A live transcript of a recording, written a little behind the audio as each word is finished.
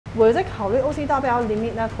我有在考虑 OC 要不要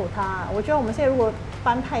limit 那 quota。我觉得我们现在如果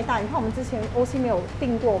班太大，你看我们之前 OC 没有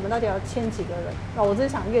定过，我们到底要签几个人？那我只是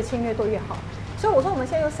想越签越多越好。所以我说我们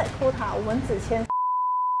现在又 set quota， 我们只签。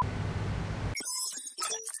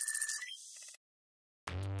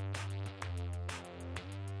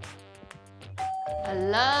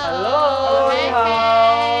Hello.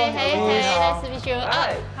 Hey. Nice to meet you.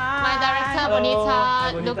 Hi. My director,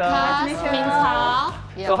 Bonita, Lucas, Mintao.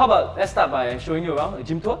 So how about let's start by showing you around a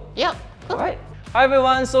gym tour? Yep. Alright. Hi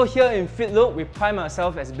everyone, so here in FitLook, we pride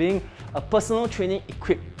ourselves as being a personal training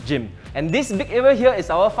equipped gym. And this big area here is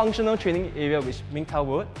our functional training area, which Mintao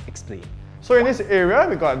will explain. So in this area,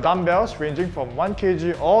 we got dumbbells ranging from 1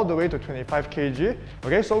 kg all the way to 25 kg.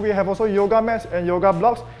 Okay, so we have also yoga mats and yoga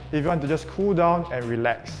blocks if you want to just cool down and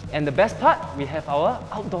relax. And the best part, we have our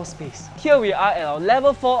outdoor space. Here we are at our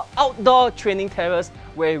level 4 outdoor training terrace,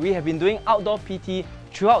 where we have been doing outdoor PT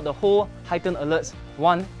throughout the whole heightened alerts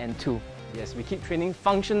 1 and 2. Yes, we keep training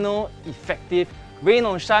functional, effective, rain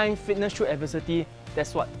or shine, fitness through adversity.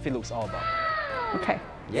 That's what FitLook's all about. Okay.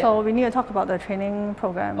 Yeah. So we need to talk about the training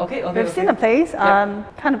program. Okay. We've seen the place,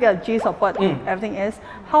 Yep. kind of get a gist of what everything is.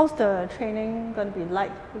 How's the training going to be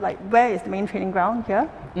like? Like, where is the main training ground here?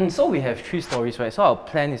 So we have 3 stories, right? So our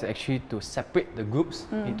plan is actually to separate the groups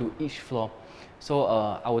into each floor. So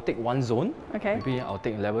I will take one zone. Okay. Maybe I'll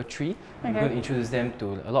take level 3. I'm Okay. going to introduce them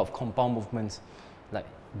to a lot of compound movements, like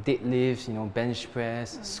deadlifts, bench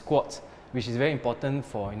press, squats, which is very important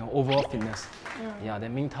for overall fitness. Yeah.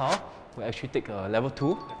 Then Mingtao will actually take level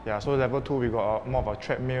 2. Yeah, so level 2 we got more of our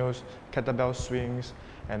treadmills, kettlebell swings,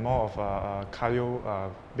 and more of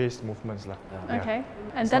cardio-based movements. Okay.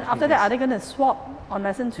 And then after that, are they going to swap on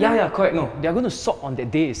lesson 2? Yeah, correct. No, they are going to swap on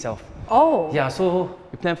that day itself. Oh. Yeah, so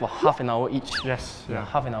we plan for half an hour each. Yes. Yeah,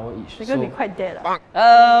 half an hour each. They're going to be quite dead.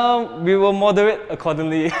 We will moderate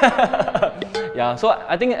accordingly. Yeah, so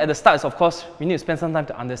I think at the start, of course, we need to spend some time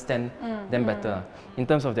to understand them better in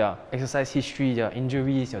terms of their exercise history, their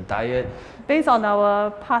injuries, your diet. Based on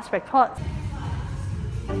our past records,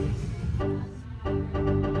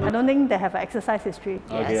 I don't think they have an exercise history.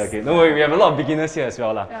 Okay. Don't worry, we have a lot of beginners here as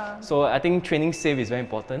well. Yeah. So I think training safe is very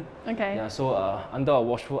important. Okay. Yeah, so under a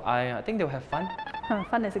watchful eye, I think they'll have fun.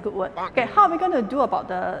 Fun is a good word. Okay, how are we going to do about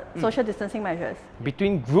the social distancing measures?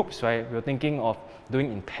 Between groups, right, we're thinking of doing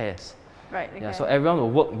in pairs. Right. Okay. Yeah, so everyone will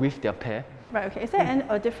work with their pair. Right, okay. Is there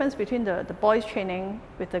a difference between the boys training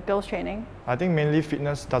with the girls training? I think mainly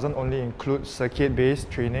fitness doesn't only include circuit-based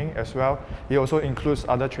training as well. It also includes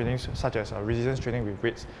other trainings such as resistance training with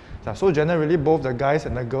weights. So generally, both the guys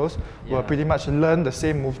and the girls will pretty much learn the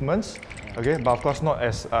same movements, okay, but of course not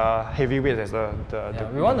as heavy weights as the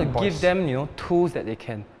we want to boys. give them, tools that they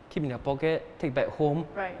can keep in their pocket, take back home.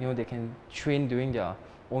 Right. They can train during their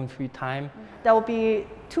own free time. There will be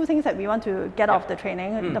 2 things that we want to get out of the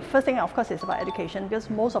training. The first thing, of course, is about education, because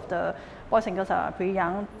most of the boys and girls are pretty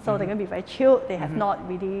young, so they're going to be very chilled. They have not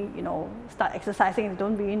really, start exercising. They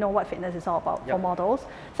don't really know what fitness is all about for models.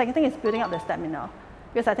 Second thing is building up their stamina,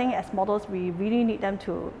 because I think as models, we really need them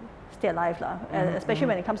to stay alive, especially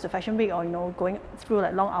when it comes to fashion week or going through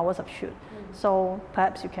like long hours of shoot. So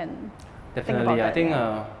perhaps you can Definitely, think about I think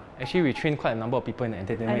that, actually we train quite a number of people in the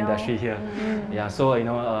entertainment industry here. Yeah, so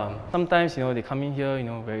sometimes they come in here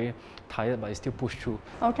very tired, but they still push through.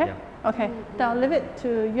 Okay. Yeah. Okay. Then I'll leave it to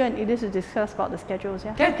you and Edith to discuss about the schedules.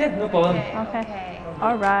 Yeah. Can, no problem. Okay.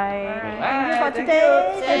 All right. Thank you for Thank today. you.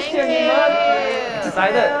 Thank you.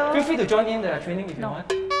 Excited. Feel free to join in the training if you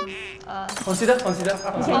want. Consider. Okay.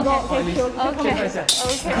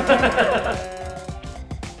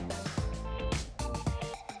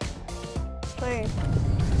 所以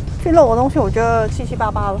FitLook的东西我觉得七七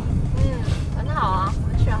八八了。很好啊，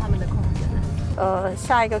很需要他们的空间。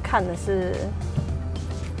下一个看的是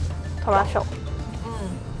Tora Show。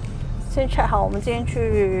先 check 好，我们今天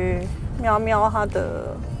去瞄瞄它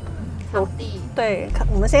的场地。对，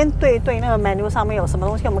我们先对那个 menu 上面有什么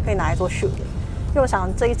东西我们可以拿来做 shoot 的。因为我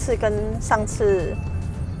想这一次跟上次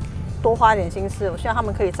多花一点心思，我希望他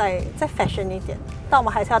们可以再 fashion 一点，但我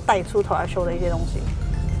们还是要带出Tora Show的一些东西。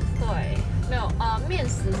对。没有面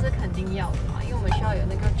食是肯定要的嘛，因为我们需要有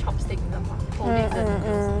那个 chopstick 的嘛，后面的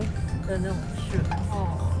那种shoot，然后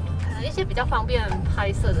可能一些比较方便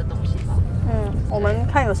拍摄的东西吧。我们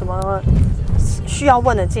看有什么需要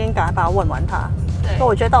问的，今天赶快把它问完它。对。那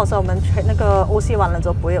我觉得到时候我们那个 OC 完了之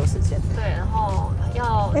后不会有时间。对，然后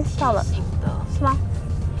要到了，提醒的是吗？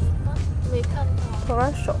没看到。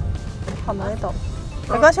Tora Show，好没懂，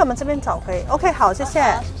没关系，我们这边找可以。OK， 好，谢谢。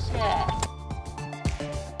好，谢谢。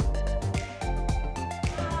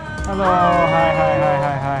Hello, hi.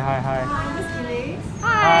 Hi, Miss Elise.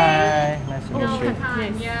 Hi. Nice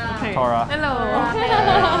Yeah. Tora. Hello.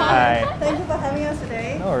 Hi. Thank you for having us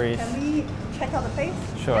today. No worries. Can we check out the place?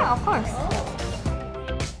 Sure. Yeah, of course.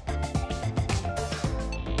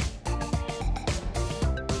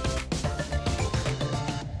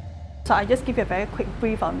 So I just give you a very quick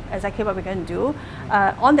brief on exactly what we're going to do.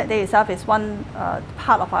 On that day itself is one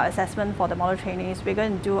part of our assessment for the model trainees. We're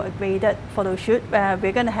going to do a graded photo shoot where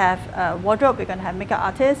we're going to have a wardrobe, we're going to have makeup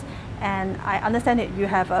artists, and I understand that you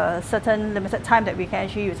have a certain limited time that we can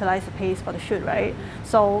actually utilize the place for the shoot, right?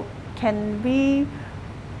 So can we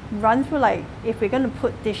run through, like, if we're going to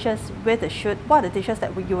put dishes with the shoot, what are the dishes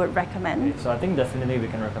that you would recommend? So I think definitely we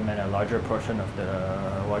can recommend a larger portion of the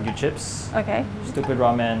Wagyu chips, Okay. stupid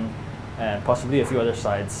ramen, and possibly a few other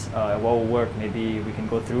sides. What will work, maybe we can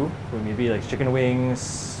go through with maybe like chicken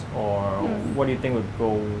wings, or what do you think would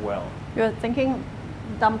go well? You're thinking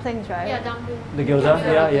dumplings, right? Yeah, dumpling. The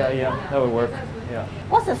gyoza? Yeah, that would work. Yeah.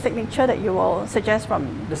 What's the signature that you will suggest from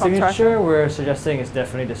The from Toronto? signature we're suggesting is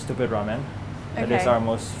definitely the stupid ramen. That is Okay. our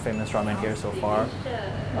most famous ramen here so far.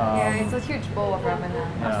 Yeah, it's a huge bowl of ramen.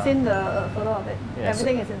 I've Yeah. seen the photo of it. Yes.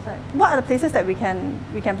 Everything is inside. What are the places that we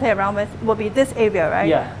can play around with? Will be this area, right?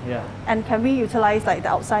 Yeah. And can we utilize like the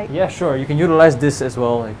outside? Yeah, sure. You can utilize this as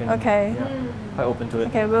well. You can, Okay. Yeah, quite open to it.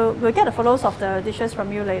 Okay, we'll get the photos of the dishes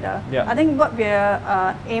from you later. Yeah. I think what we're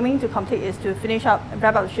aiming to complete is to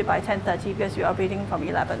wrap up the shoot by 10:30 because we are operating from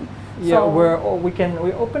 11. Yeah, So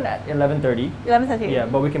we open at 11:30. 11:30. Yeah,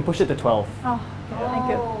 but we can push it to 12. Oh, okay. Thank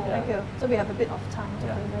you. Oh. Thank you. So we have a bit of time to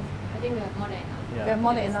Yeah. play with. I think we have more than enough. Yeah. We have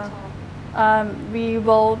more than enough. We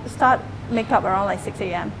will start makeup around like 6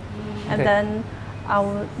 a.m. And Okay. then I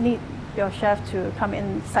will need your chef to come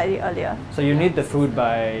in slightly earlier. So you need the food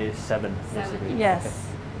by 7, basically. Yes.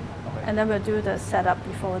 Okay. And then we'll do the setup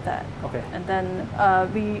before that. Okay. And then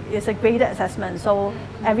it's a graded assessment, so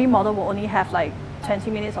every model will only have like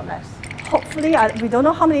 20 minutes or less. Hopefully, we don't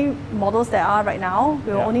know how many models there are right now.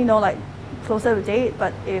 We will Yeah. only know like closer to date,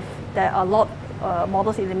 but if there are a lot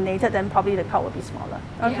models eliminated, then probably the crowd will be smaller.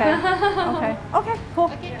 Okay. Okay, cool.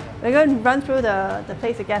 Okay. We're going to run through the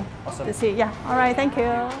place again Awesome. to see. Yeah, all right, thank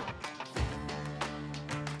you.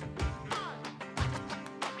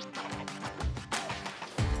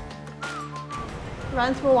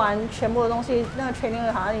 run through 完全部的东西，那个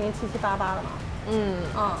training 好像已经七七八八了嘛。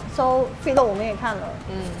So fit 我们也看了。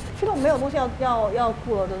fit 没有东西要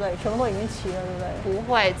顾了，对不对？全部都已经齐了，对不对？不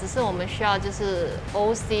会，只是我们需要就是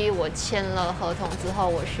OC 我签了合同之后，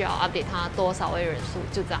我需要 update 他多少位人数，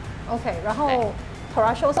就这样。 OK， 然后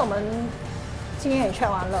Tora show 是我们今天也 check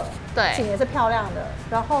完了，对景也是漂亮的。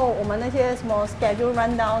然后我们那些什么 schedule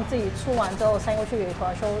rundown 自己出完之后send过去给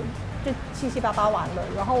Tora show，就七七八八完了。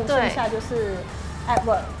然后剩下就是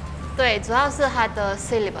advert。对，主要是它的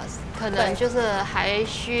syllabus 可能就是还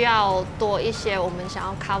需要多一些我们想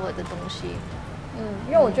要 cover 的东西。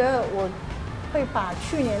因为我觉得我会把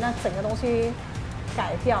去年那整个东西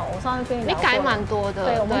改掉。我上次跟你聊过，你改蛮多的，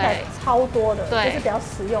对，我们改超多的，对，就是比较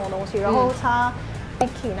实用的东西。然后差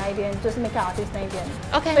Mickey 那一边，就是 Makeup Artist 那一边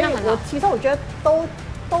 ，OK， 所以那很好。其实我觉得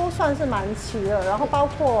都算是蛮齐的。然后包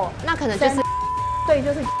括那可能就是对，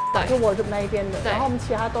就是对就我那一边的，然后我们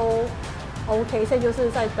其他都 OK， 现在就是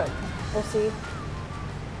在等 OC。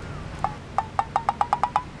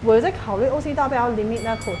我有在考虑 OC 要不要 limit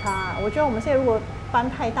那 quota。我觉得我们现在如果班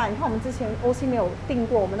太大，你看我们之前 OC 没有定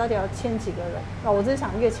过，我们到底要签几个人？那我只是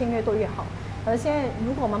想越签越多越好。而现在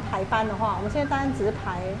如果我们排班的话，我们现在单只是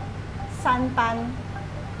排3班，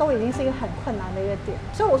都已经是一个很困难的一个点。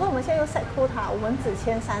所以我说我们现在又 set quota， 我们只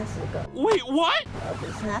签30个。Wait what？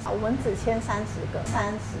 我们只签30个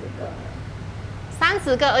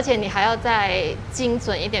，30个，而且你还要再精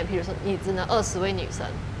准一点，比如说你只能20位女生。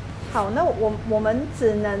好，那我们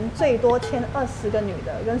只能最多签20个女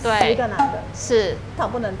的跟10个男的，是，那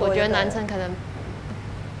不能多。我觉得男生可能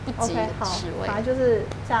不及10位，反正就是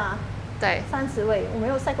这样。对，30位，我没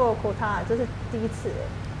有赛过 quota， 这是第一次。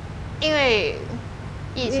因为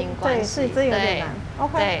疫情关系，对，是这有点难。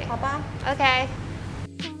OK， 好吧。OK。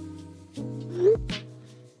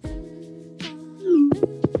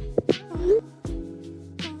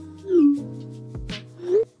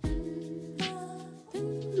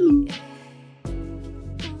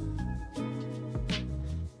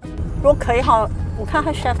如果可以哈，我看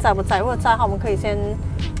他 chef 在不在，如果在的话，我们可以先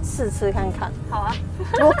试吃看看。好啊，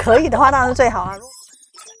如果可以的话，当然是最好啊。